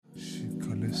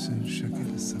Hello,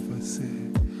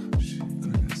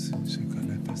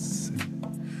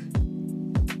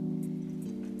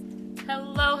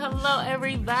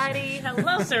 everybody.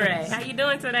 Hello, Saray. How you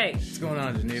doing today? What's going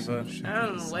on, Geneva?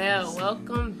 Well.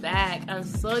 Welcome back. I'm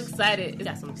so excited. We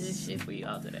got some good shit for you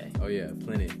all today. Oh, yeah.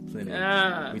 Plenty.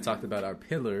 We talked about our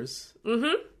pillars.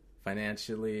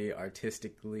 Financially,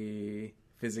 artistically,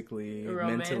 physically,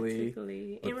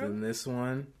 mentally. But then this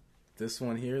one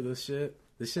here, this shit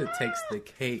takes the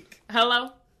cake.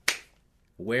 Hello?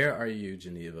 Where are you,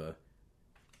 Geneva?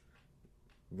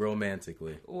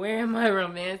 Romantically. Where am I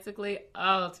romantically?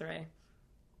 Oh, Trey.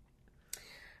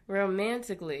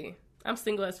 Romantically, I'm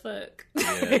single as fuck.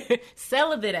 Yeah.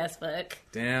 Celibate as fuck.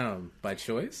 Damn. By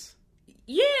choice?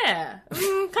 Yeah.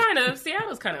 Kind of.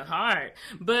 Seattle's kind of hard.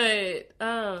 But,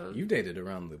 You dated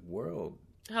around the world.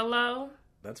 Hello?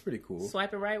 That's pretty cool.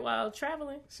 Swiping right while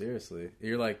traveling. Seriously.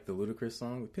 You're like the Ludacris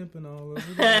song with pimping all over.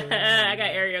 I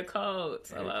got area codes.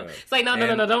 Hello. It's like, no,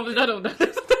 don't.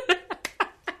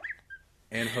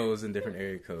 And hoes in different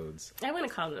area codes. I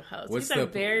wouldn't call them hoes. These are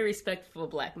very respectful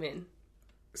black men.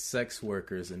 Sex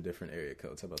workers in different area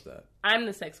codes. How about that? I'm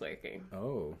the sex worker.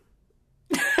 Oh.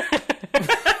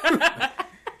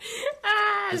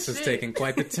 This is taking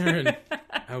quite the turn.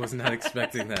 I was not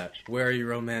expecting that. Where are you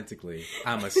romantically?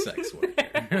 I'm a sex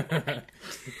worker.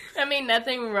 I mean,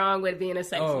 nothing wrong with being a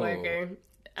sex worker.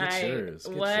 Get yours.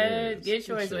 Get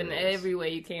yours in every way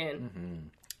you can. Mm-hmm.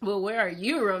 Well, where are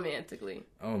you romantically?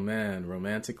 Oh man,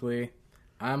 romantically,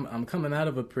 I'm coming out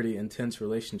of a pretty intense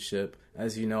relationship.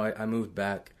 As you know, I moved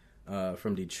back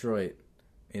from Detroit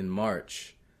in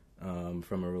March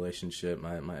from a relationship.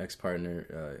 My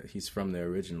ex-partner, he's from there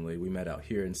originally. We met out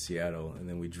here in Seattle, and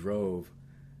then we drove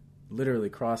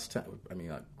literally cross town. I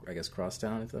mean, I guess cross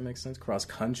town, if that makes sense. Cross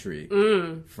country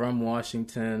from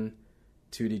Washington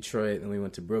to Detroit, and we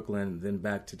went to Brooklyn, then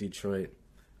back to Detroit.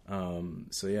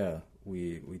 So yeah.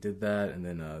 We did that, and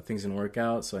then things didn't work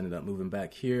out, so I ended up moving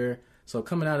back here. So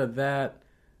coming out of that,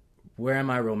 where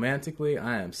am I romantically?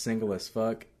 I am single as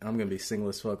fuck. I'm gonna be single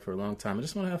as fuck for a long time. I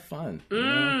just want to have fun. You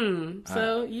know?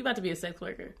 So you about to be a sex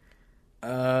worker?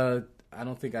 I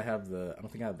don't think I have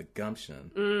the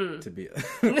gumption to be.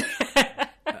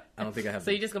 I don't think I have.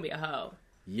 So you're just gonna be a hoe?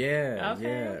 Yeah, okay.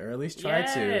 Yeah, or at least try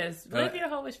to. Yes, live your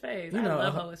hoish phase. I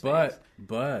love hoish phase.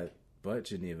 But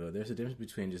Geneva, there's a difference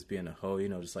between just being a hoe,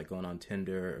 just like going on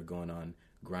Tinder or going on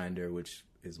Grindr, which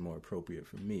is more appropriate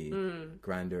for me,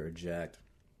 Grindr or Jacked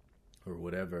or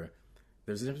whatever.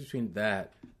 There's a difference between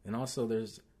that, and also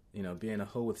there's, being a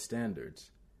hoe with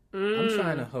standards. I'm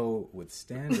trying to hoe with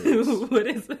standards. What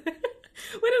is a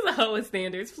hoe with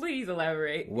standards? Please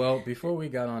elaborate. Well, before we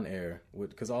got on air,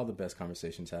 because all the best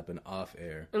conversations happen off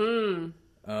air. What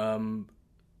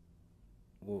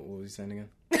was you saying again?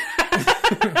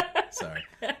 Sorry.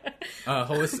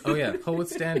 Hoe with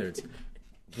standards.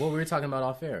 What we were talking about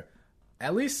off air.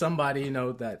 At least somebody,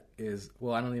 that is,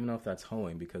 well, I don't even know if that's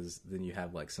hoeing, because then you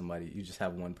have like somebody, you just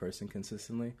have one person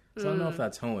consistently. So I don't know if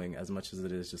that's hoeing as much as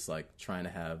it is just like trying to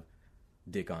have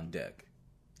dick on deck.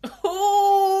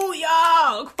 Oh,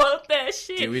 y'all, quote that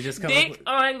shit. Did we just come dick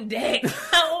on deck.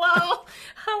 Hello.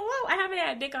 I haven't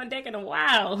had dick on deck in a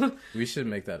while. We should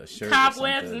make that a shirt.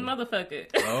 Cobwebs and motherfucker.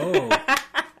 Oh.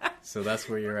 So that's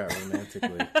where you're at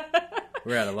romantically.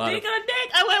 We're at a lot dick on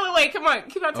deck? Oh, wait. Come on.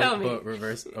 Keep on telling me. But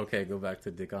reverse. Okay, go back to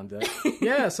dick on deck.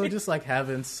 Yeah, so just like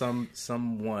having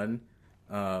someone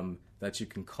that you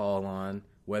can call on,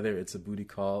 whether it's a booty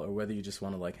call or whether you just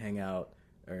want to like hang out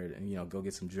or, go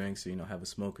get some drinks or, have a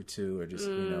smoke or two or just,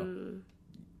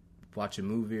 watch a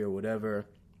movie or whatever,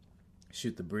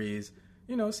 shoot the breeze.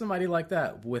 Somebody like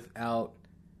that without,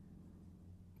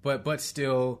 but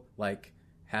still like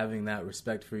having that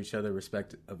respect for each other,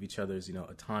 respect of each other's,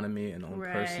 autonomy and own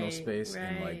personal space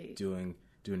and like doing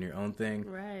your own thing.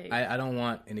 Right. I don't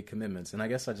want any commitments. And I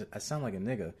guess I sound like a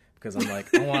nigga because I'm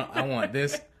like, I want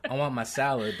this, I want my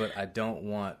salad, but I don't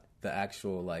want the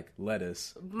actual like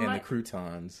lettuce and the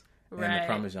croutons and the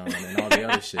Parmesan and all the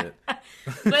other shit.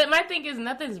 But my thing is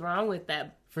nothing's wrong with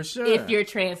that. For sure. If you're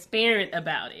transparent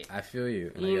about it. I feel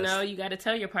you. You got to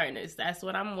tell your partners, that's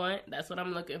what I want. That's what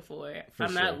I'm looking for.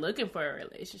 I'm not looking for a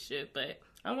relationship, but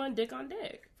I want dick on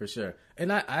deck. For sure.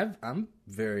 And I'm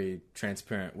very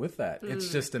transparent with that. It's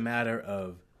just a matter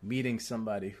of meeting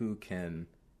somebody who can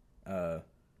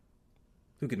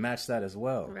match that as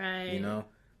well. Right.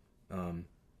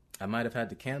 I might have had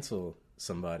to cancel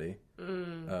somebody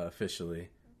officially.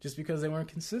 Just because they weren't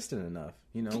consistent enough,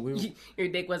 your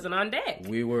dick wasn't on deck.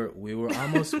 We were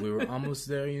almost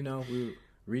there, We were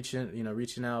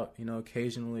reaching out,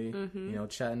 occasionally,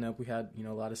 chatting up. We had,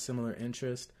 a lot of similar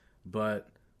interests, but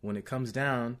when it comes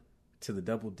down to the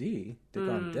double D, dick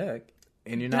on deck,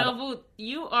 and you're not...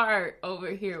 You are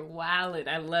over here wilding.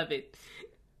 I love it.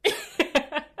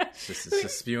 It's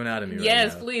just spewing out of me right now.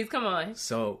 Yes, please, come on.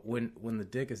 So when the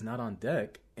dick is not on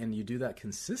deck and you do that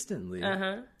consistently,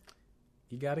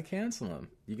 you got to cancel him.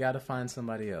 You got to find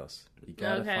somebody else. You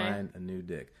got to find a new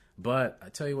dick. But I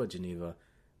tell you what, Geneva,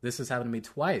 this has happened to me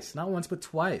twice. Not once, but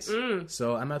twice.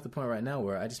 So I'm at the point right now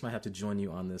where I just might have to join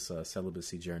you on this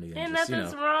celibacy journey. And just,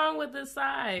 nothing's wrong with the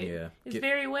side. Yeah. It's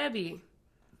very webby.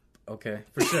 Okay,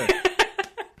 for sure.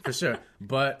 For sure.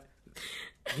 But...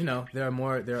 there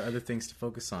are other things to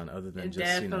focus on other than just,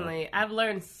 Definitely. I've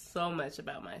learned so much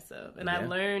about myself. And I've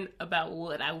learned about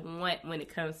what I want when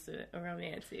it comes to a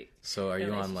romantic So are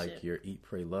you on, like, your Eat,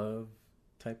 Pray, Love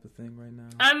type of thing right now?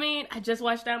 I mean, I just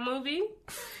watched that movie.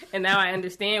 And now I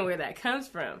understand where that comes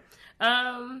from.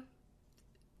 I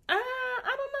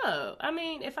don't know. I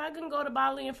mean, if I can go to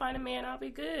Bali and find a man, I'll be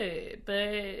good.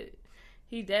 But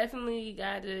he definitely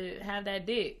got to have that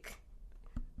dick.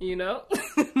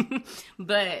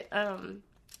 But I'm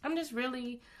just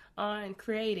really on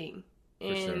creating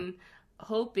and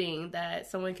hoping that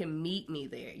someone can meet me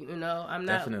there. I'm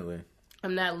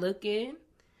not looking.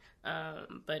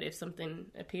 But if something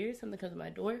appears, something comes to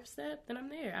my doorstep, then I'm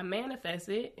there. I manifest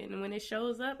it, and when it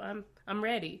shows up, I'm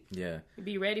ready. Yeah,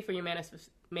 be ready for your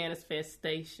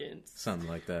manifestations. Something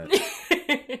like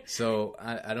that. So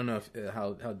I don't know if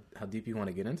how deep you want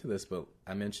to get into this, but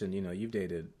I mentioned you've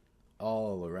dated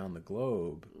all around the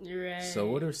globe. Right. So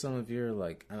what are some of your,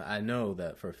 like, I know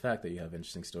that for a fact that you have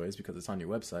interesting stories because it's on your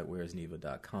website,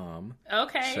 whereisneva.com.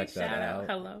 Okay. Check that out.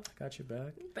 Hello. I got your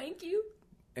back. Thank you.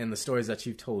 And the stories that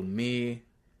you've told me,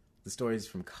 the stories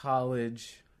from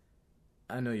college,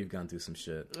 I know you've gone through some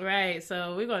shit. Right.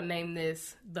 So we're going to name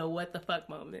this the what the fuck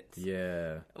moments.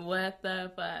 Yeah. What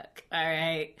the fuck. All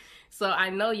right. So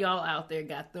I know y'all out there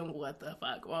got them what the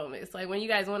fuck moments. Like when you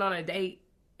guys went on a date,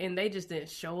 and they just didn't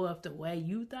show up the way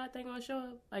you thought they gonna show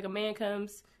up. Like a man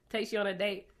comes, takes you on a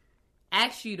date,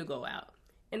 asks you to go out,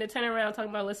 and then turn around talking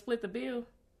about let's split the bill.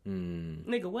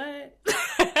 Nigga, what?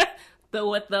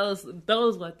 Those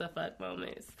what the fuck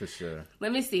moments. For sure.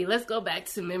 Let me see. Let's go back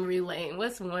to memory lane.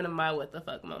 What's one of my what the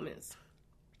fuck moments?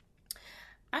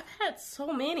 I've had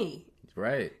so many.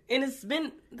 Right. And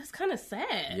that's kind of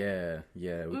sad. Yeah.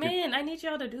 I need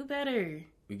y'all to do better.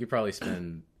 We could probably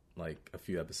spend like a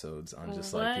few episodes on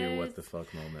just like your what the fuck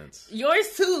moments.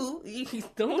 Yours too.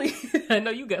 I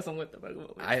know you got some what the fuck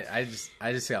moments.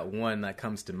 I just got one that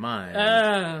comes to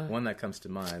mind. One that comes to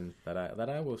mind that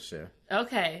I will share.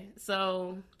 Okay,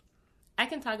 so I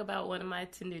can talk about one of my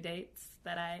Tinder dates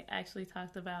that I actually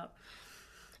talked about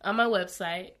on my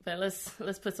website, but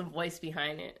let's put some voice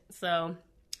behind it. So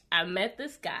I met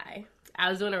this guy. I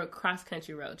was doing a cross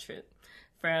country road trip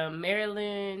from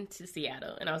Maryland to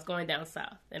Seattle, and I was going down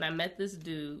south, and I met this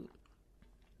dude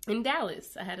in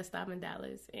Dallas. I had to stop in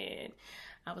Dallas, and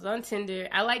I was on Tinder.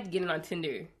 I like getting on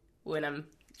Tinder when I'm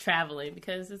traveling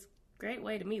because it's a great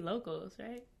way to meet locals,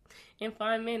 right? And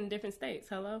find men in different states.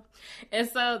 Hello? And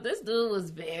so this dude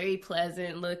was very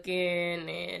pleasant looking,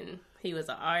 and he was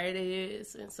an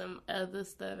artist and some other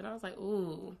stuff, and I was like,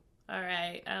 ooh, all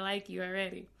right, I like you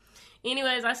already.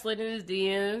 Anyways, I slid in his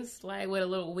DMs, like, with a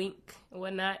little wink and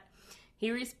whatnot.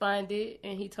 He responded,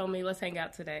 and he told me, let's hang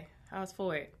out today. I was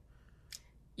for it.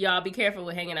 Y'all be careful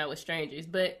with hanging out with strangers,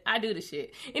 but I do the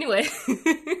shit. Anyway,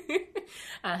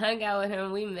 I hung out with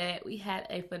him. We met. We had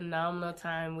a phenomenal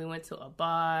time. We went to a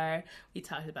bar. We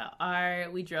talked about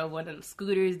art. We drove one of them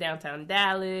scooters downtown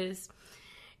Dallas.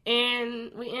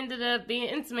 And we ended up being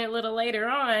intimate a little later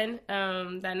on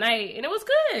that night, and it was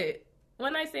good.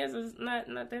 One night stands is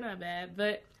they're not bad,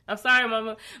 but I'm sorry,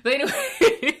 mama. But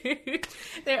anyway,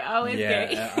 they're always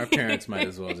great. Our parents might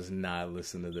as well just not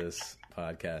listen to this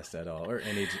podcast at all, or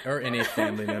any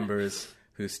family members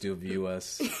who still view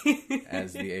us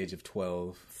as the age of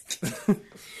 12.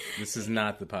 This is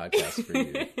not the podcast for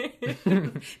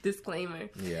you. Disclaimer.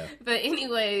 Yeah. But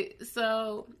anyway,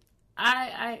 so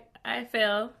I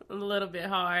fell a little bit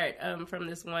hard from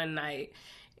this one night.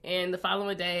 And the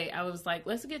following day, I was like,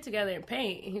 let's get together and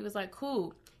paint. And he was like,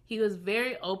 cool. He was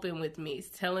very open with me,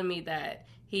 telling me that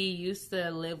he used to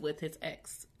live with his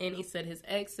ex. And he said his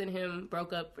ex and him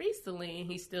broke up recently, and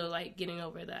he's still, like, getting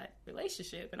over that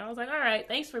relationship. And I was like, all right,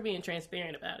 thanks for being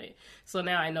transparent about it. So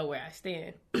now I know where I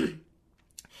stand.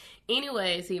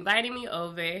 Anyways, he invited me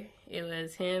over. It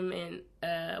was him and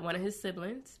one of his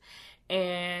siblings.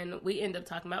 And we ended up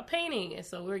talking about painting. And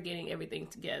so we're getting everything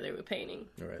together with painting.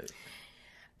 All right.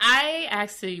 I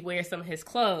asked to wear some of his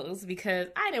clothes because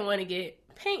I didn't want to get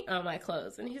paint on my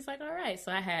clothes. And he's like, all right.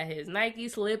 So I had his Nike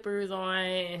slippers on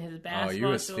and his basketball Oh, you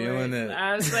was shorts. feeling it.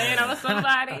 I'm saying I was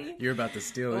somebody. You're about to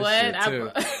steal this shit,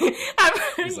 too.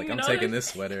 He's like, I'm taking this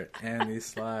sweater and these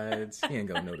slides. He ain't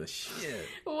gonna know the shit.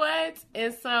 What?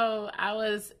 And so I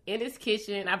was in his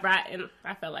kitchen. And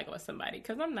I felt like I was somebody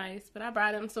because I'm nice, but I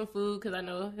brought him some food because I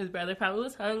know his brother probably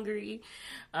was hungry.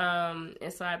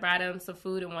 And so I brought him some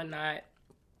food and whatnot.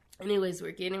 Anyways,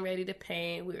 we're getting ready to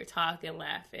paint. We were talking,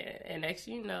 laughing. And next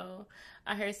thing you know,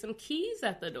 I heard some keys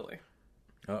at the door.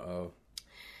 Uh-oh.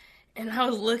 And I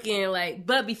was looking like,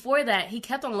 but before that, he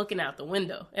kept on looking out the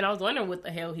window. And I was wondering what the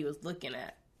hell he was looking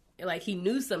at. Like, he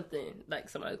knew something, like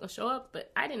somebody was going to show up,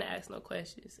 but I didn't ask no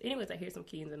questions. Anyways, I hear some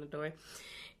keys in the door.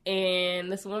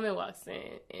 And this woman walks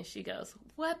in, and she goes,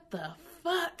 what the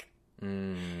fuck?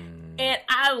 And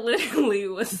I literally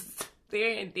was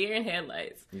there in deer in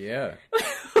headlights. Yeah.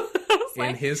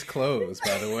 Like, in his clothes,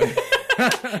 by the way.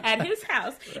 At his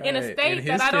house. Right. In a state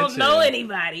that I kitchen. don't know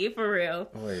anybody, for real.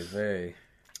 Oy vey.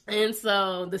 And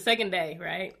so, the second day,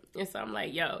 right? And so, I'm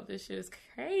like, yo, this shit is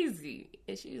crazy.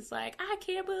 And she's like, I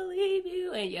can't believe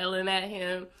you. And yelling at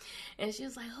him. And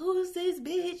she's like, who's this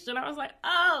bitch? And I was like,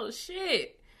 oh,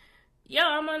 shit. Yo,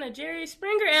 I'm on a Jerry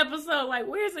Springer episode. Like,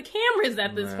 where's the cameras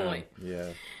at this point? Yeah.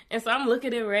 And so I'm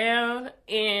looking around,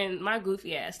 and my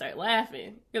goofy ass started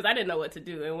laughing because I didn't know what to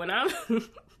do. And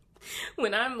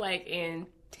when I'm like in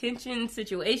tension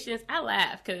situations, I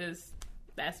laugh because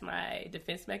that's my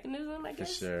defense mechanism, I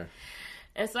guess. For sure.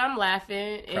 And so I'm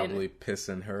laughing. Probably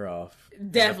pissing her off.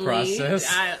 Definitely. In the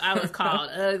process. I was called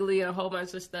ugly and a whole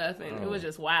bunch of stuff, and it was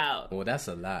just wild. Well, that's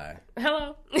a lie.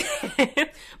 Hello.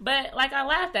 But, like, I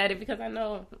laughed at it because I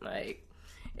know, like,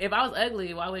 if I was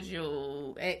ugly, why would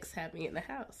your ex have me in the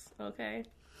house? Okay.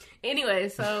 Anyway,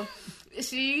 so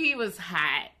she was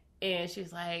hot, and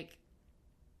she's like,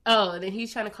 oh, and then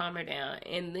he's trying to calm her down.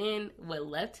 And then what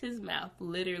left his mouth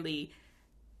literally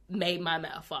made my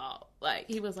mouth fall. Like,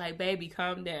 he was like, baby,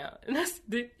 calm down. And I said,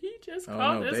 did he just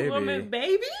call this baby. woman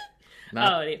baby?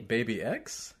 Not baby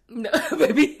X? No,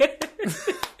 baby X.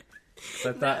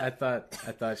 I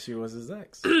thought she was his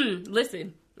ex.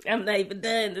 Listen, I'm not even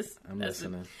done. I'm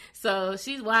listening. So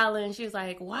she's wilding. She's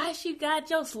like, why she got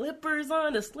your slippers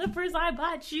on? The slippers I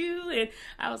bought you. And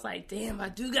I was like, damn, I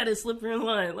do got a slipper in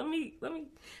line. Let me.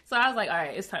 So I was like, all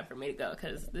right, it's time for me to go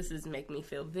because this is making me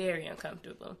feel very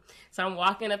uncomfortable. So I'm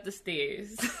walking up the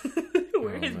stairs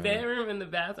where his bedroom and the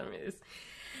bathroom is.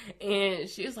 And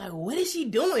she was like, what is she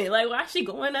doing? Like, why is she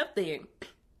going up there?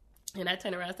 And I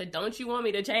turned around and said, don't you want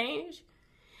me to change?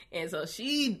 And so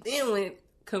she then went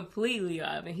completely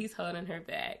off, and he's holding her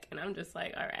back. And I'm just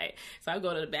like, all right. So I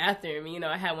go to the bathroom. You know,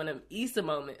 I had one of them Easter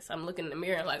moments. I'm looking in the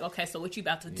mirror and like, okay, so what you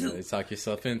about to do? You talk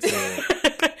yourself into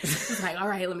it. He's like, all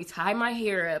right, let me tie my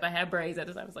hair up. I had braids at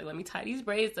the time. I was like, let me tie these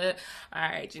braids up. All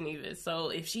right, Geneva. So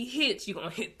if she hits, you're going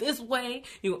to hit this way.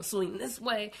 You're going to swing this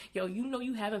way. Yo, you know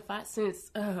you haven't fought since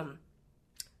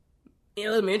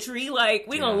elementary. Like,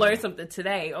 we going to learn something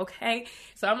today, okay?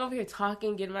 So I'm over here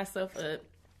talking, getting myself up.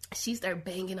 She started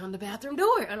banging on the bathroom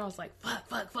door. And I was like, fuck.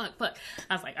 I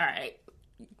was like, all right,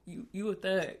 you a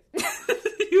thug.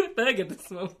 You a thug at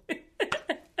this moment. And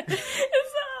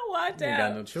so I walked out. You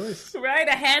got no choice. Right?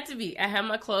 I had to be. I had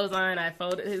my clothes on. I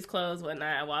folded his clothes one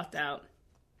night. I walked out.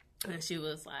 And she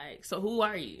was like, so who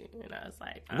are you? And I was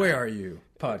like, where are you?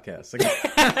 Podcast.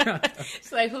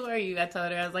 She's like, who are you? I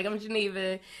told her. I was like, I'm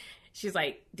Geneva. She's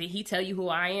like, did he tell you who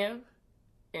I am?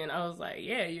 And I was like,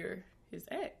 yeah, you're his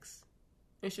ex.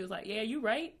 And she was like, yeah, you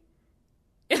right.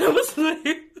 And I was like,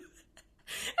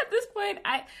 at this point,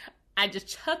 I just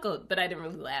chuckled, but I didn't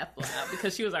really laugh loud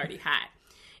because she was already hot.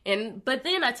 But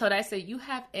then I told her, I said, you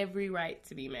have every right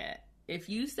to be mad. If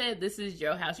you said this is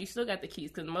your house, you still got the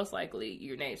keys because most likely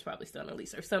your name's probably still on the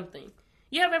lease or something.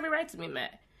 You have every right to be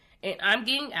mad. And I'm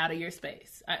getting out of your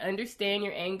space. I understand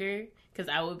your anger because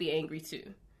I would be angry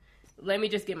too. Let me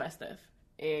just get my stuff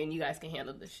and you guys can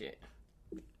handle this shit.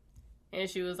 And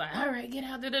she was like, all right, get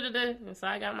out. And so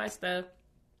I got my stuff.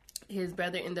 His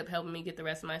brother ended up helping me get the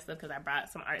rest of my stuff because I brought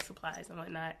some art supplies and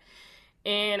whatnot.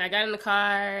 And I got in the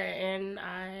car and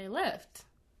I left.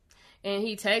 And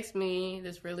he texted me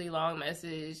this really long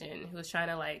message and he was trying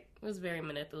to it was very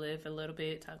manipulative a little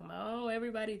bit, talking about, oh,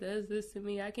 everybody does this to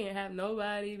me. I can't have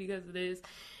nobody because of this.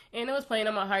 And it was playing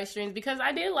on my heartstrings because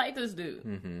I did like this dude.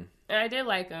 Mm-hmm. And I did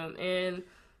like him. And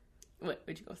what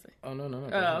you gonna say? Oh, no.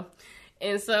 Oh.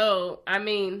 And so, I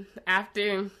mean,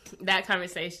 after that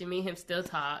conversation, me and him still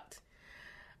talked.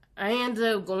 I ended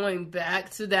up going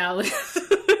back to Dallas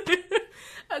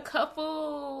a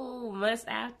couple months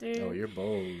after. Oh, you're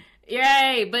bold.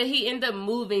 Yay! But he ended up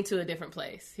moving to a different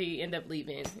place. He ended up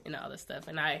leaving and all this stuff.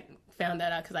 And I found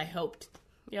that out because I helped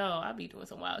yo, I be doing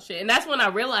some wild shit. And that's when I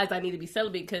realized I need to be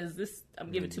celibate because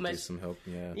I'm giving too much. Some help,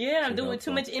 yeah. Yeah, I'm doing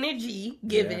too much energy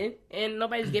giving, and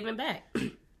nobody's giving back.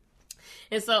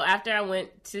 And so after I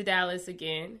went to Dallas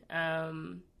again,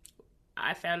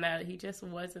 I found out he just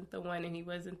wasn't the one, and he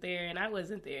wasn't there, and I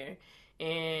wasn't there.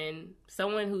 And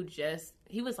someone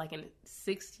he was like in a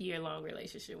 6-year-long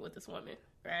relationship with this woman,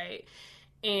 right?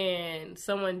 And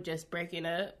someone just breaking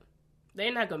up,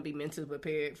 they're not going to be mentally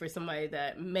prepared for somebody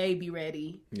that may be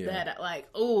ready, that like,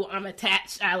 oh, I'm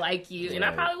attached, I like you. Right. And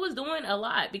I probably was doing a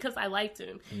lot because I liked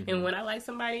him. Mm-hmm. And when I like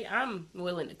somebody, I'm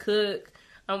willing to cook,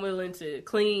 I'm willing to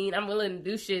clean, I'm willing to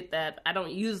do shit that I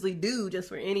don't usually do just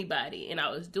for anybody. And I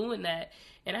was doing that.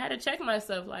 And I had to check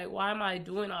myself, like, why am I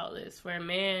doing all this for a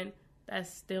man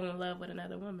that's still in love with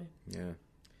another woman? Yeah.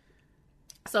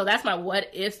 So that's my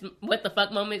what the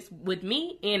fuck moments with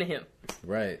me and him.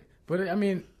 Right. But, I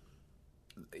mean,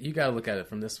 you got to look at it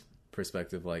from this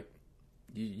perspective. Like,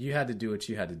 you had to do what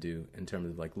you had to do in terms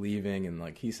of, like, leaving. And,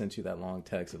 like, he sent you that long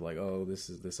text of, like, oh,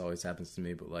 this always happens to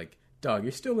me. But, like, dog,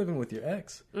 you're still living with your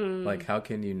ex. Mm. Like, how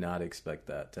can you not expect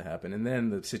that to happen? And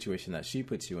then the situation that she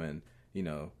puts you in, you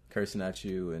know, cursing at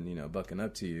you and, you know, bucking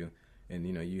up to you. And,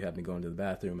 you know, you having to go into the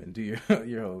bathroom and do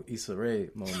your whole Issa Rae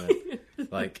moment.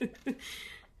 Like,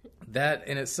 that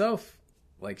in itself,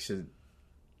 like,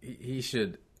 he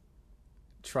should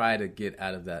try to get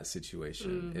out of that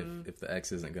situation. Mm-hmm. If the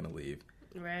ex isn't going to leave.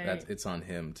 Right. It's on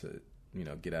him to, you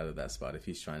know, get out of that spot if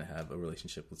he's trying to have a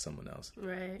relationship with someone else.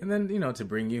 Right. And then, you know, to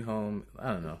bring you home,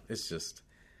 I don't know. It's just,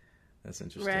 that's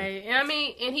interesting. Right. And I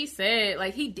mean, and he said,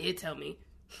 like, he did tell me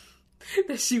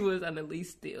that she was on the lease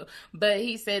still, but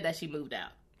he said that she moved out.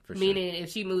 For meaning, sure.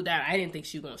 If she moved out, I didn't think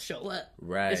she was gonna show up.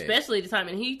 Right. Especially at the time,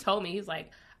 and he told me, he's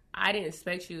like, I didn't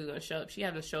expect she was gonna show up. She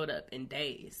hasn't showed up in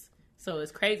days, so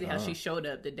it's crazy how she showed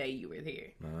up the day you were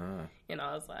there. And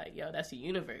I was like, yo, that's the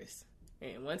universe.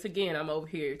 And once again, I'm over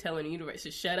here telling the universe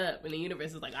to shut up, and the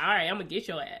universe is like, all right, I'm gonna get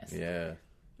your ass. Yeah.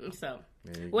 So,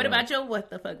 what about your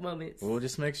what the fuck moments? Well,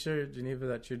 just make sure, Geneva,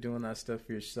 that you're doing that stuff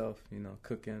for yourself. You know,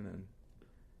 cooking and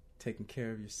taking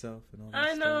care of yourself and all that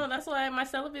I know. Stuff. That's why my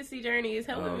celibacy journey is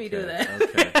helping me do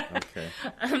that. Okay.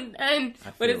 And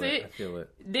what is it? I feel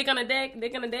it. Dick on the deck.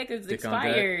 Dick on the deck is dick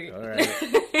expired. All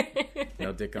right.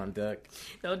 No dick on deck.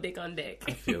 No dick on deck.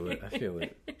 I feel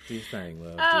it. Do your thing,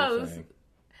 love. Oh, do your thing.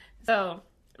 So,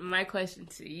 my question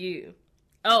to you.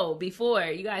 Oh, before,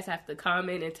 you guys have to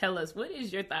comment and tell us what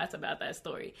is your thoughts about that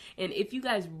story. And if you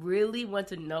guys really want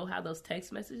to know how those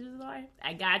text messages are,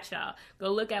 I got y'all.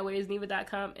 Go look at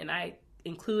whereisneva.com, and I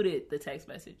included the text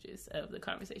messages of the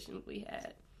conversation we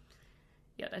had.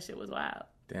 Yeah, that shit was wild.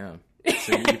 Damn.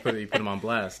 So you put him on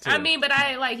blast, too. I mean, but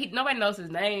nobody knows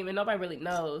his name, and nobody really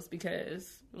knows,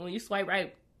 because when you swipe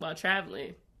right while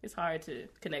traveling, it's hard to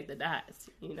connect the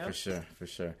dots, you know? For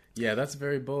sure. Yeah, that's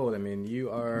very bold. I mean, you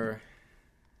are...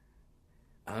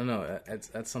 I don't know.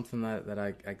 That's something that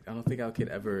I don't think I could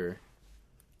ever.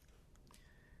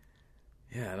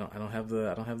 Yeah, I don't have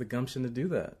the gumption to do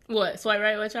that. What? Swipe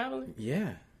right while traveling?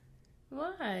 Yeah.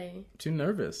 Why? Too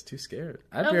nervous. Too scared.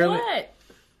 What?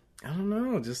 I don't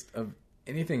know. Just of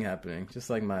anything happening. Just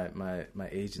like my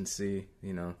agency.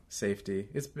 You know, safety.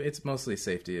 It's mostly a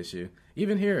safety issue.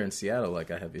 Even here in Seattle, like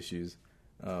I have issues.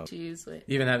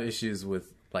 Even have issues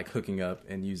with like hooking up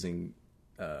and using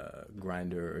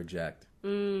Grindr or Jacked.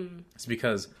 It's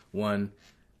because one,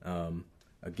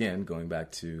 again, going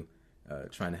back to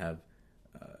trying to have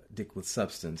dick with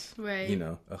substance, right? You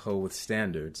know, a hoe with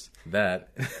standards. That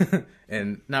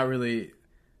and not really,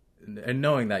 and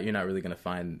knowing that you're not really going to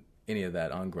find any of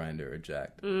that on Grindr or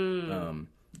Jacked.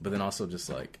 But then also just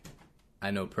like,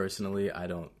 I know personally, I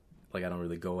don't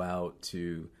really go out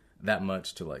to that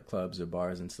much to like clubs or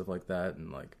bars and stuff like that,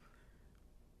 and like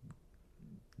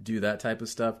do that type of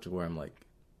stuff to where I'm like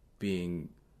being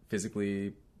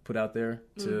physically put out there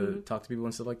to talk to people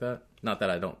and stuff like that. Not that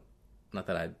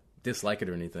I dislike it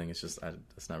or anything. It's just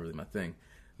that's not really my thing.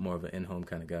 More of an in-home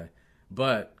kind of guy.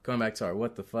 But going back to our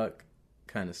what the fuck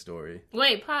kind of story.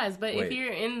 Wait, pause. But if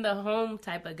you're in the home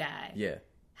type of guy, yeah,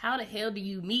 how the hell do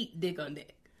you meet dick on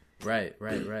deck? Right.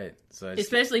 So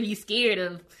especially if you're scared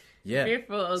of. Yeah,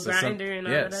 fearful of Grindr and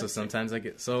all that. So sometimes I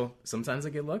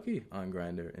get lucky on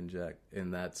Grindr and Jack,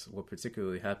 and that's what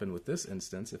particularly happened with this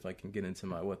instance. If I can get into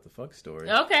my what the fuck story,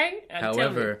 okay.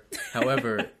 However,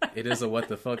 it is a what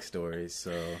the fuck story,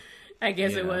 so I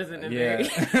guess it wasn't a very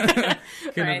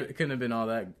couldn't have been all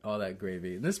that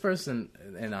gravy. This person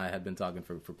and I had been talking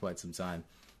for quite some time,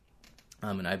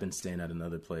 and I've been staying at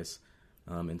another place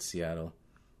in Seattle,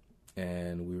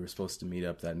 and we were supposed to meet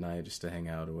up that night just to hang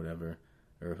out or whatever.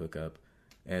 Or hook up,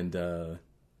 and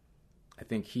I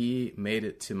think he made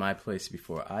it to my place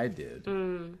before I did,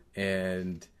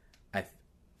 and I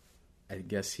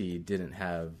guess he didn't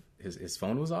have his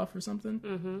phone was off or something.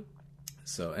 Mm-hmm.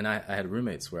 So, and I had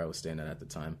roommates where I was staying at the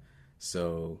time,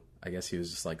 so I guess he was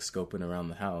just like scoping around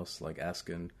the house, like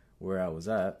asking where I was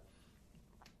at.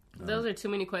 Those are too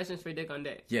many questions for Dick on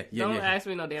Dick. Yeah. Don't ask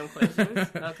me no damn questions.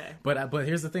 Okay. But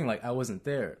here's the thing, like I wasn't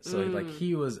there, so like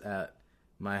he was at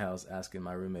my house asking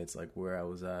my roommates like where I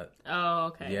was at. Oh,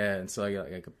 okay. Yeah, and so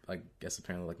I guess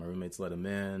apparently like my roommates let him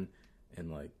in,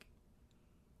 and like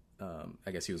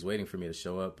I guess he was waiting for me to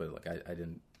show up, but like I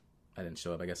didn't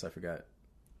show up. I guess I forgot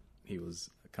he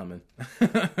was coming.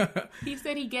 He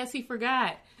said he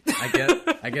forgot.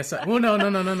 I guess well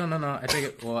no. I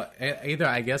think either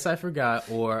I guess I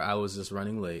forgot or I was just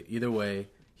running late. Either way,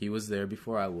 he was there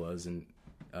before I was, and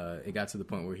it got to the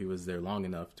point where he was there long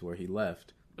enough to where he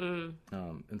left. And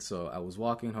so I was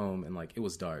walking home, and like it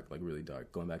was dark, like really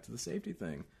dark. Going back to the safety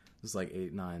thing, it was like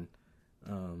 8, 9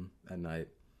 at night,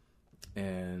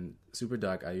 and super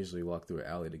dark. I usually walk through an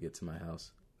alley to get to my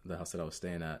house, the house that I was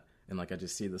staying at, and like I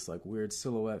just see this like weird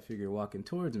silhouette figure walking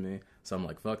towards me. So I'm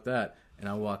like, fuck that, and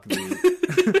I walk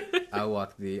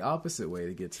the opposite way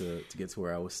to get to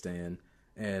where I was staying,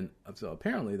 and so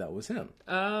apparently that was him.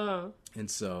 Oh, and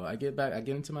so I get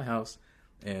into my house.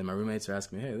 And my roommates are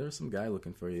asking me, hey, there's some guy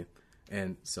looking for you.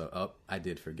 And so, I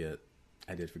did forget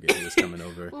he was coming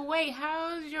over. Well, wait,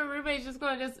 how's your roommates just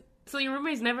going to so your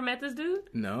roommates never met this dude?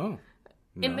 No.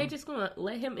 And they just going to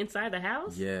let him inside the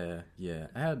house? Yeah.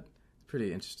 I had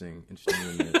pretty interesting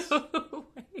roommates.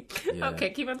 Yeah.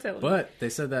 Okay, keep on telling me. But he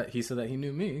said that he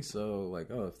knew me, so like,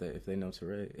 oh, if they know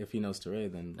Teray, if he knows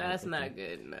Teray, then that's like, not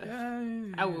good enough.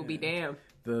 Yeah. I will be damned.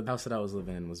 The house that I was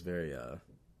living in was very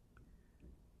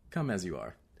come as you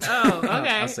are. Oh,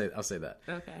 okay. I'll say that.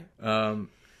 Okay.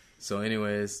 So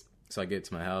anyways, so I get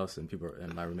to my house and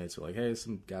my roommates were like, "Hey,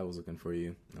 some guy was looking for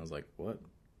you." And I was like, "What?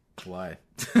 Why?"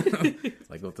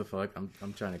 Like, what the fuck?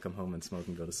 I'm trying to come home and smoke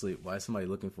and go to sleep. Why is somebody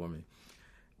looking for me?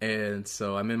 And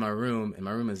so I'm in my room, and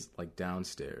my room is like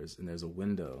downstairs, and there's a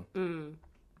window.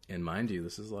 And mind you,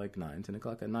 this is like 9, 10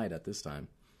 o'clock at night at this time.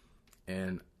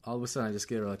 And all of a sudden, I just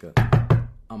get like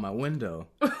on my window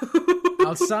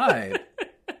outside.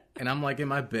 And I'm like in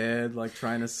my bed, like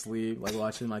trying to sleep, like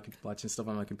watching stuff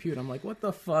on my computer. I'm like, what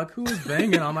the fuck? Who is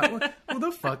banging on who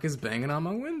the fuck is banging on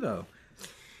my window?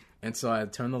 And so I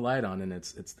turn the light on, and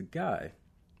it's the guy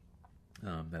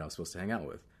that I was supposed to hang out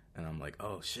with. And I'm like,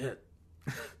 oh shit.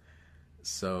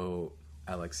 So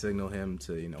I like signal him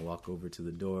to walk over to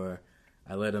the door.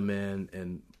 I let him in,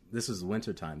 and this is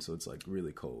wintertime, so it's like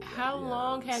really cold. How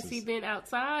long has he been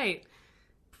outside?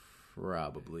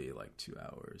 Probably like 2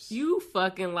 hours. You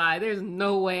fucking lie. There's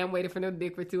no way I'm waiting for no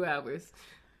dick for 2 hours.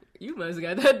 You must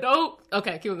have got that dope.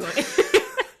 Okay, keep going.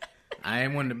 I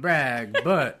ain't one to brag,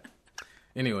 but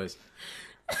anyways.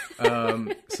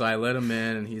 So I let him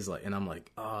in, and he's like, and I'm like,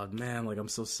 oh man, like I'm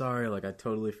so sorry, like I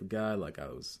totally forgot, like I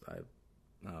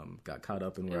got caught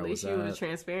up in where I was at. At least you was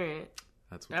transparent.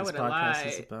 That's what this podcast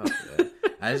is about. Yeah.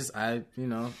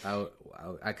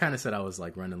 I kind of said I was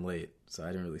like running late, so I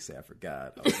didn't really say I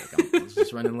forgot. I was like, I was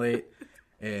just running late,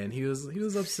 and he was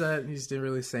upset. He just didn't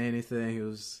really say anything. He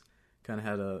was kind of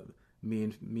had a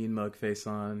mean mug face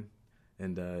on,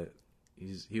 and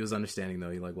he was understanding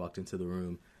though. He like walked into the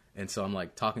room, and so I'm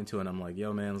like talking to him. I'm like,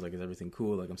 yo man, I was like, is everything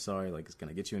cool? Like I'm sorry. Like, can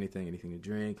I get you anything to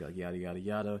drink? Like yada yada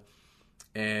yada,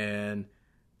 and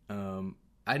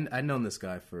I'd known this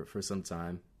guy for some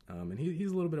time, and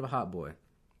he's a little bit of a hot boy.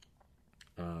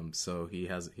 So he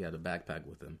had a backpack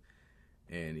with him,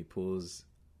 and he pulls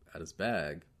out his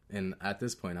bag, and at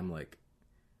this point I'm like,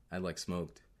 I like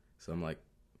smoked, so I'm like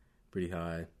pretty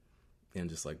high, and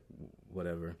just like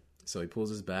whatever. So he pulls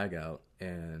his bag out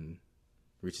and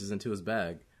reaches into his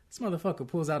bag. This motherfucker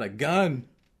pulls out a gun.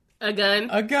 A gun?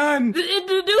 A gun!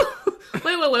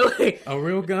 Wait. A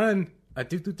real gun. A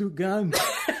do gun.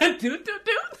 A do?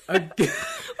 What the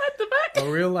fuck? A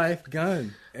real life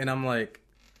gun. And I'm like,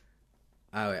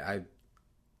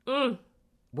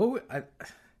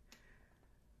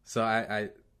 So I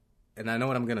know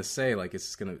what I'm gonna say. Like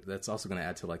that's also gonna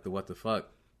add to like the what the fuck.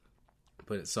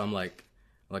 But so I'm like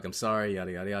I'm sorry,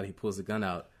 yada yada yada. He pulls the gun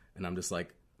out, and I'm just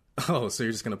like, oh, so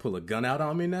you're just gonna pull a gun out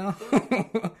on me now?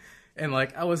 And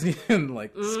like I wasn't even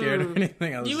like scared or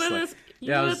anything. I was a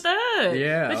thug.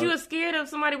 Yeah, but you were scared of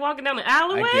somebody walking down the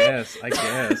alleyway. I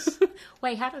guess.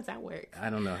 Wait, how does that work? I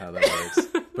don't know how that works.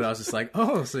 But I was just like,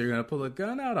 oh, so you're gonna pull a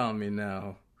gun out on me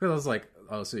now? Because I was like,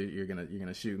 oh, so you're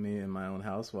gonna shoot me in my own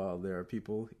house while there are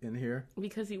people in here?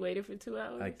 Because he waited for 2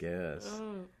 hours. I guess.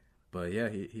 Oh. But yeah,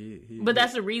 he But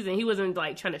that's the reason. He wasn't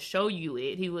like trying to show you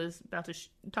it. He was about to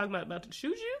talking about to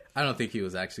shoot you. I don't think he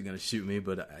was actually going to shoot me,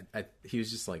 but he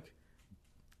was just like,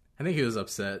 I think he was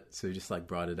upset, so he just like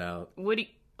brought it out. What do you,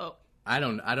 oh. I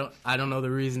don't know the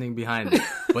reasoning behind it,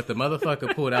 but the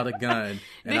motherfucker pulled out a gun.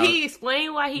 Did he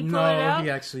explain why he pulled it out? No,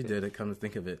 he actually did it, come to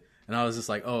think of it. And I was just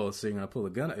like, oh, so you're going to pull a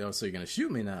gun? Oh, so you're going to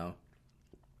shoot me now?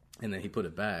 And then he put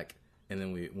it back, and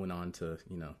then we went on to,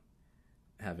 you know,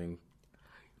 having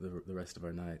the rest of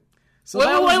our night. So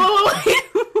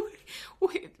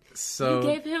wait. So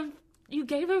you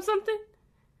gave him something?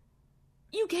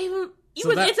 You gave him... You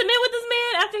was intimate with this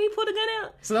man after he pulled a gun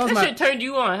out? So that shit turned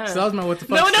you on, huh? So that was my what the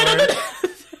fuck story. No.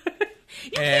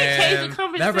 You can't change the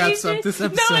conversation. That wraps up this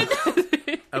episode. No,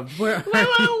 it doesn't.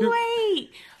 Wait.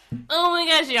 Oh my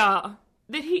gosh, y'all.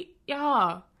 Did he...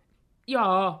 Y'all.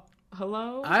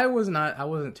 Hello? I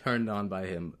wasn't turned on by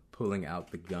him pulling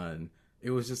out the gun.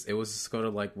 It was just sort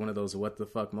of like one of those what the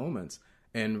fuck moments.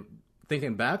 And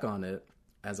thinking back on it,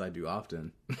 as I do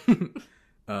often...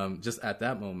 just at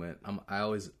that moment, I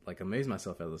always like amaze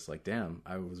myself at this. Like, damn,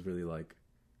 I was really like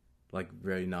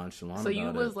very nonchalant. So you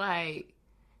about was it. like,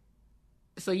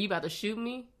 so you about to shoot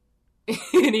me?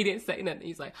 And he didn't say nothing.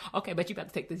 He's like, okay, but you about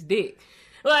to take this dick.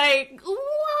 Like,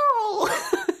 whoa.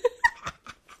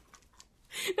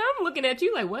 Now I'm looking at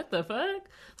you like, what the fuck?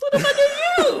 Who the fuck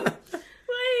are you?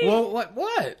 Well, what?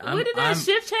 When did that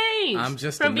shift change? I'm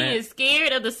just from being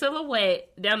scared of the silhouette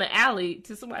down the alley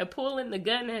to somebody pulling the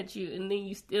gun at you, and then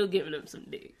you still giving them some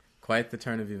dick. Quite the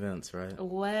turn of events, right?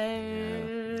 What?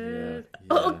 Yeah.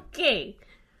 Okay.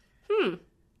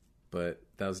 But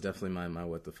that was definitely my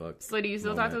what the fuck. So do you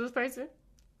still talk to this person?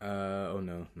 Oh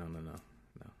no, not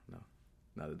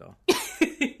at all.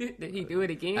 Did he do it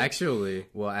again? Actually,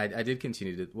 well, I did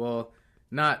continue to. Well,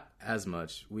 not as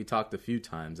much. We talked a few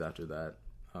times after that.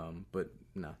 But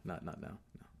no, not now.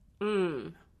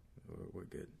 No. We're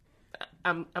good.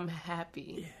 I'm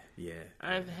happy. Yeah.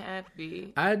 I'm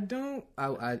happy. I don't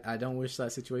wish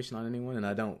that situation on anyone, and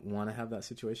I don't want to have that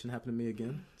situation happen to me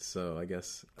again. So I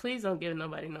guess please don't give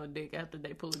nobody no dick after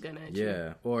they pull a gun at you.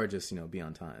 Yeah, or just be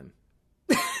on time.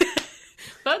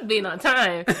 Fuck being on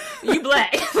time. You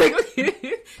black.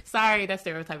 Sorry, that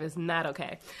stereotype is not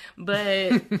okay.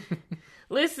 But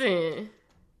listen.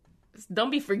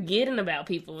 Don't be forgetting about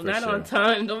people. For not sure. On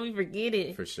time. Don't be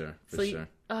forgetting. For sure.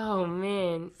 Oh,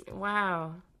 man.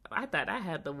 Wow. I thought I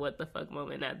had the what the fuck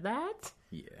moment at that.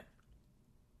 Yeah.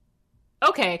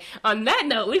 Okay. On that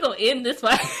note, we're going to end this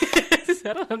one.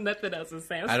 I don't have nothing else to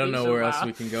say. I don't know where else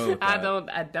we can go with that.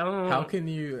 I don't. How can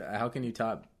you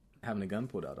top having a gun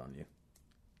pulled out on you?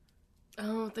 I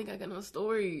don't think I got no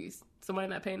stories. Somebody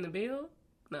not paying the bill?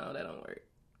 No, that don't work.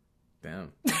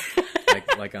 Damn.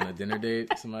 like on a dinner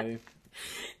date, somebody.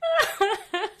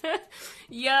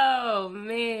 Yo,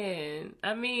 man.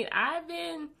 I mean, I've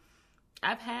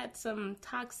had some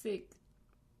toxic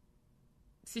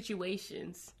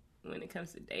situations when it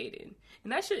comes to dating,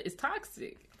 and that shit is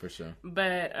toxic for sure.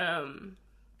 But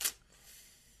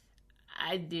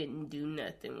I didn't do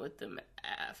nothing with them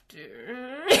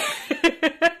after.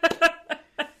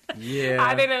 Yeah.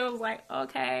 I was like,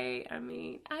 okay, I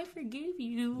mean, I forgive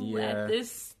you at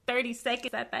this 30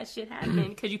 seconds that shit happened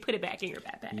because you put it back in your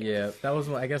backpack. Yeah, that was,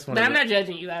 I guess, one But I'm not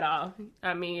judging you at all.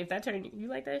 I mean, if that turned you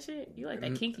like that shit? You like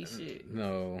that kinky shit.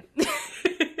 No.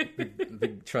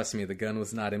 Trust me, the gun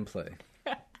was not in play.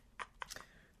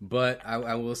 But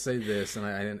I will say this, and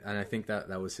I think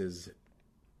that was his,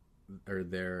 or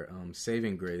their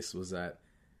saving grace was that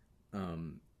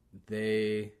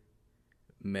they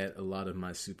met a lot of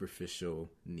my superficial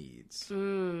needs.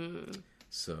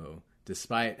 So,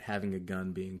 despite having a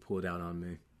gun being pulled out on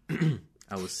me,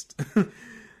 I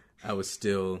was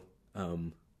still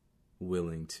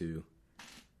willing to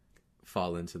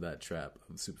fall into that trap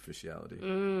of superficiality.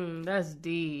 That's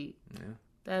deep. Yeah.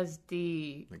 That's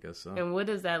deep. I guess so. And what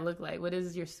does that look like? What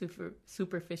is your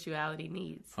superficiality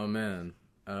needs? Oh man.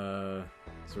 So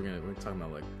we're talking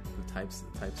about like the types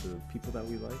of people that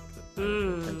we like.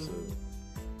 The types of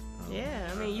yeah,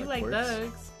 I mean, you like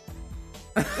thugs.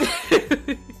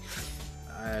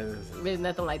 There's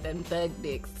nothing like them thug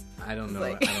dicks. I don't know.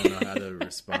 I don't know how to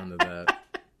respond to that.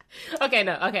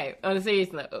 Okay. On a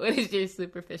serious note, what is your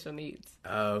superficial needs?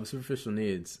 Superficial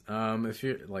needs. If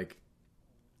you're like,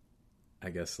 I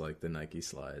guess like the Nike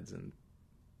slides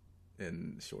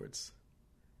and shorts.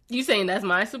 You saying that's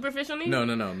my superficial need? No.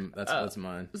 That's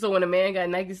mine. So when a man got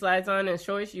Nike slides on and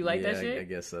shorts, you like that shit? I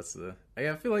guess that's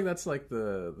I feel like that's like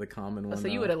the common one. So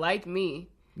you would have liked me.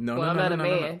 No, I'm not a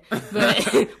man. No.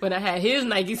 But when I had his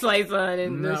Nike slides on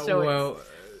and the shorts. Well,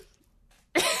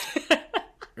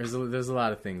 there's a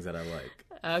lot of things that I like.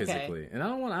 physically. And I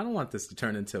don't want this to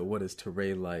turn into what is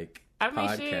Teray like. I mean,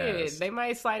 podcast. shit, they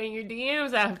might slide in your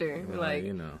DMs after, Well, like,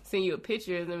 you know. send you a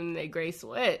picture of them in their gray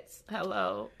sweats.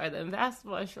 Hello, or the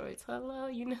basketball shorts. Hello,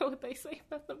 you know what they say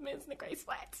about the men's in the gray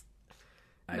sweats.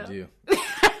 I No. do.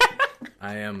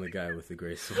 I am the guy with the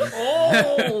gray sweat.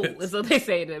 Oh, so they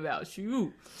say it about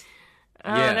you.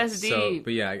 Yeah, that's deep.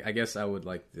 But yeah, I guess I would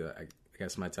like I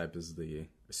guess my type is the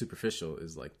superficial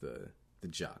is like the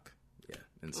jock. Yeah,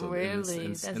 and so Really?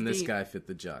 and That's this deep. guy fit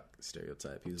the jock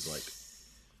stereotype. He was like,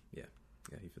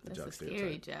 yeah, he fit the That's jock a stereotype.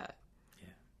 scary job.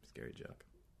 Yeah, scary jock.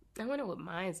 I wonder what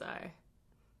mines are.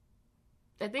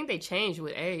 I think they change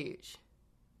with age.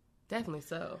 Definitely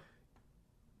so.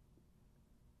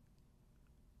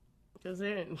 Because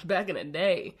back in the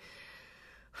day,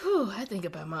 I think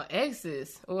about my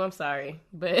exes. Oh, I'm sorry.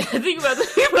 But I think about the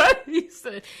people I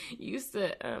used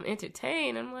to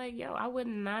entertain. I'm like, yo, I would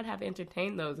not have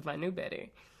entertained those if I knew better.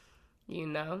 You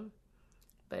know?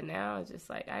 But now it's just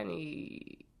like, I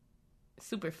need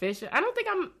superficial. I don't think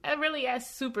I'm really as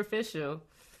superficial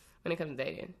when it comes to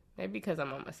dating. Maybe because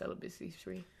I'm on my celibacy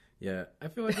spree. Yeah, I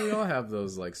feel like we all have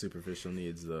those like superficial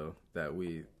needs though that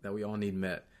we all need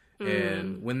met.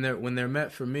 And when they're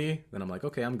met for me, then I'm like,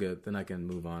 okay, I'm good. Then I can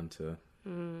move on to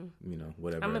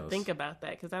whatever. I'm gonna else. think about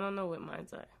that because I don't know what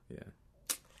mines are. Yeah.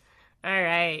 All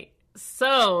right,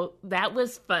 so that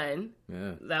was fun.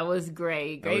 Yeah. That was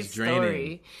great. Great was draining.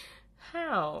 story.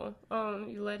 How?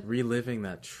 You let Reliving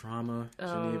that trauma,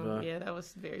 Geneva. Yeah, that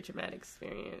was a very traumatic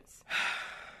experience.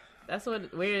 That's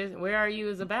what where are you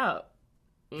is about.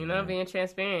 You know, being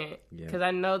transparent. Yeah. Because I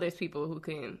know there's people who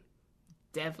can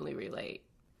definitely relate.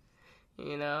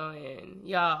 You know, and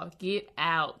y'all get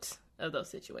out of those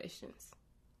situations.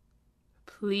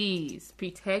 Please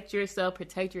protect yourself,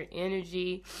 protect your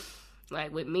energy.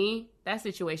 Like with me, that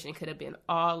situation could have been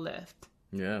all left.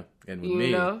 Yeah, and with You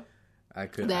me, know, I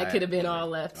could have been all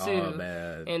left too. All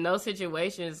bad. And those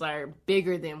situations are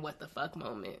bigger than what the fuck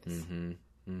moments.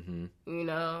 Mm-hmm. You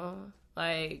know,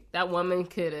 like that woman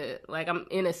could have. Like I'm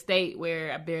in a state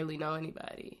where I barely know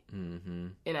anybody. Mm-hmm.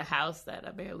 In a house that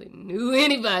I barely knew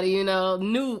anybody. You know,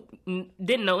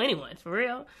 didn't know anyone for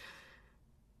real.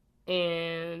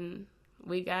 And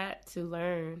we got to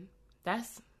learn.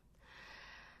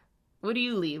 What do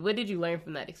you leave? What did you learn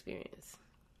from that experience?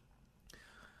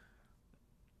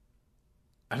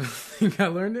 I don't think I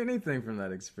learned anything from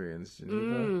that experience,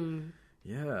 Geneva.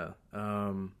 Yeah.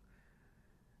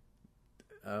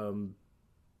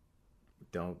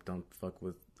 Don't fuck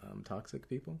with toxic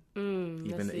people.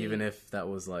 Even if that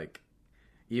was like,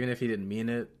 even if he didn't mean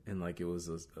it and like it was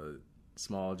a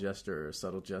small gesture or a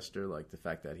subtle gesture, like the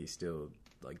fact that he still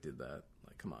like did that,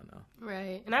 like come on now.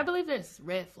 Right. And I believe there's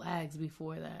red flags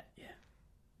before that. Yeah.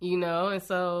 You know, and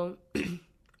so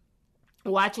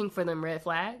watching for them red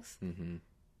flags.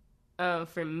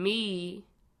 For me,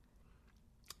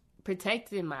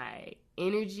 protecting my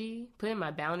energy, putting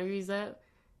my boundaries up,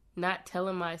 not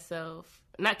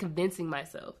convincing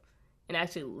myself, and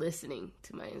actually listening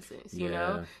to my instincts, you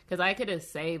know? Because I could have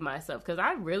saved myself, because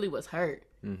I really was hurt.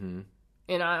 And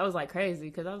I was like crazy,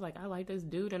 because I was like, I like this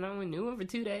dude, and I only knew him for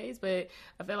 2 days, but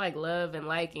I feel like love and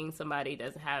liking somebody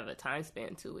doesn't have a time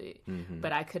span to it.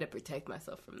 But I could have protected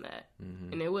myself from that.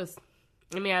 And it was,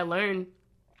 I learned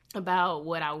about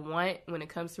what I want when it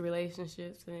comes to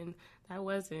relationships, and that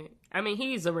wasn't.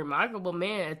 He's a remarkable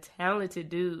man, a talented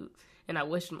dude, and I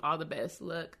wish him all the best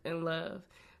luck and love.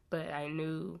 But I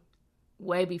knew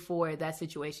way before that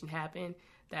situation happened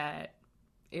that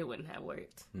it wouldn't have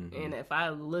worked. And if I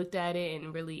looked at it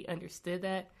and really understood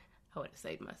that, I would have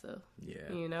saved myself.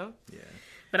 Yeah. You know? Yeah.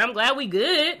 But I'm glad we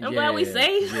good. I'm glad we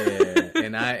safe. Yeah.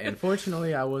 And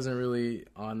unfortunately, I wasn't really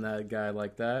on that guy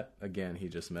like that. Again, he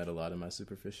just met a lot of my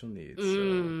superficial needs.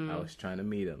 So I was trying to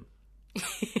meet him.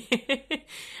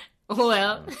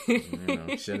 Well.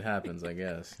 Shit happens, I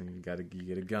guess. You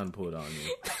get a gun pulled on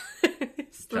you.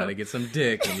 Try to get some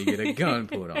dick and you get a gun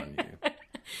pulled on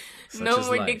you. No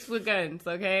more dicks with guns,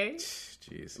 okay?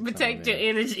 Jeez. Protect your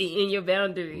energy and your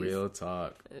boundaries. Real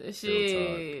talk.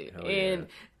 Shit. Hell and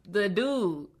the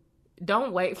dude,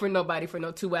 don't wait for nobody for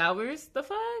no 2 hours. The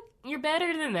fuck? You're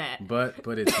better than that.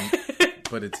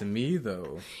 But it's me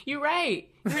though. You're right.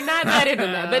 You're not better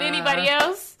than that. But anybody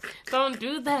else, don't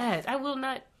do that. I will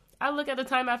not. I look at the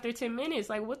time after 10 minutes.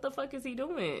 Like, what the fuck is he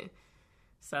doing?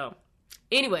 So,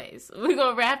 anyways, we're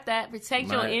gonna wrap that.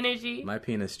 Protect your energy. My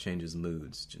penis changes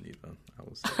moods, Geneva. I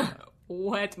will say that.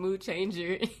 What mood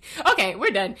changer? Okay,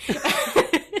 we're done.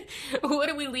 What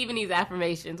are we leaving these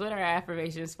affirmations? What are our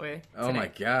affirmations for today? Oh my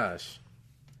gosh.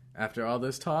 After all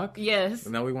this talk? Yes.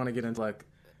 Now we want to get into like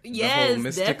Yes,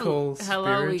 mystical, definitely.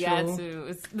 Hello, we got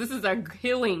spiritual. to. This is our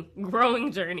healing,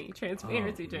 growing journey,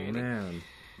 transparency journey. Man,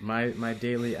 my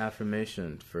daily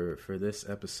affirmation for this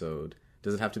episode,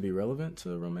 does it have to be relevant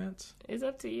to romance? It's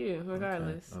up to you,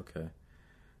 regardless. Okay.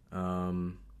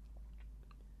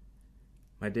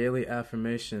 My daily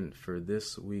affirmation for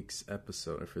this week's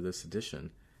episode, or for this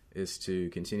edition, is to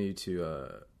continue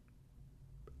to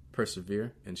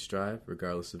persevere and strive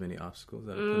regardless of any obstacles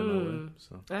that are put in my way.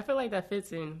 So I feel like that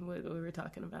fits in what we were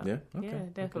talking about. Yeah? Okay. Yeah,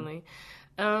 definitely.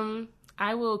 Okay.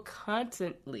 I will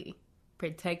constantly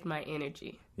protect my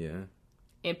energy. Yeah.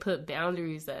 And put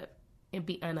boundaries up and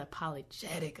be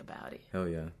unapologetic about it. Hell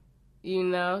yeah. You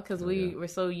know, because we're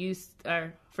so used,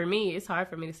 or for me, it's hard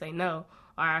for me to say no,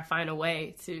 or I find a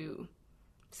way to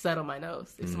settle my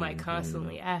nose. It's somebody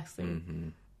constantly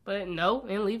asking. But no,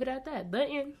 and leave it at that.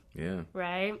 Button. Yeah.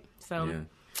 Right? So. Yeah.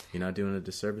 You're not doing a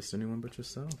disservice to anyone but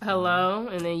yourself. Hello,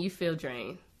 and then you feel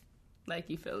drained. Like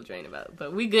you feel drained about it.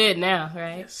 But we good now,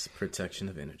 right? Yes, protection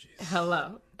of energies.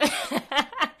 Hello.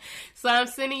 So I'm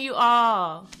sending you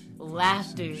all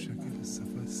laughter,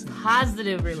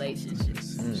 positive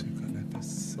relationships,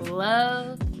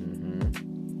 love,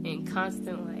 and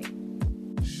constant light.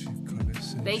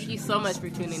 Thank you so much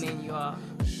for tuning in, you all.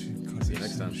 See you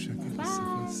next time.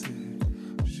 Bye.